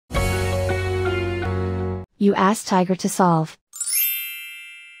You ask Tiger to solve.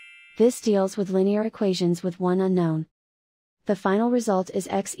 This deals with linear equations with one unknown. The final result is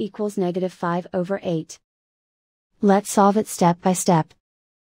x equals -5/8. Let's solve it step by step.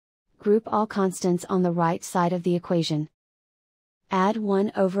 Group all constants on the right side of the equation. Add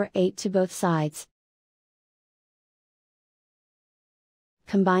 1/8 to both sides.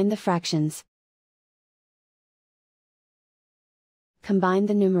 Combine the fractions. Combine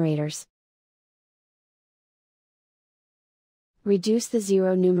the numerators. Reduce the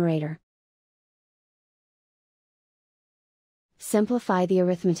zero numerator. Simplify the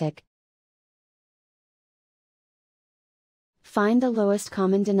arithmetic. Find the lowest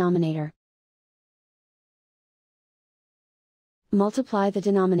common denominator. Multiply the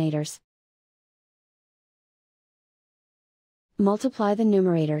denominators. Multiply the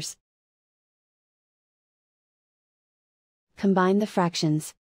numerators. Combine the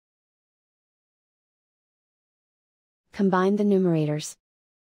fractions. Combine the numerators.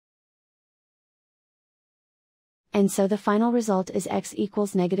 And so the final result is x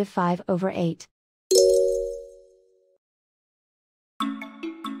equals -5/8.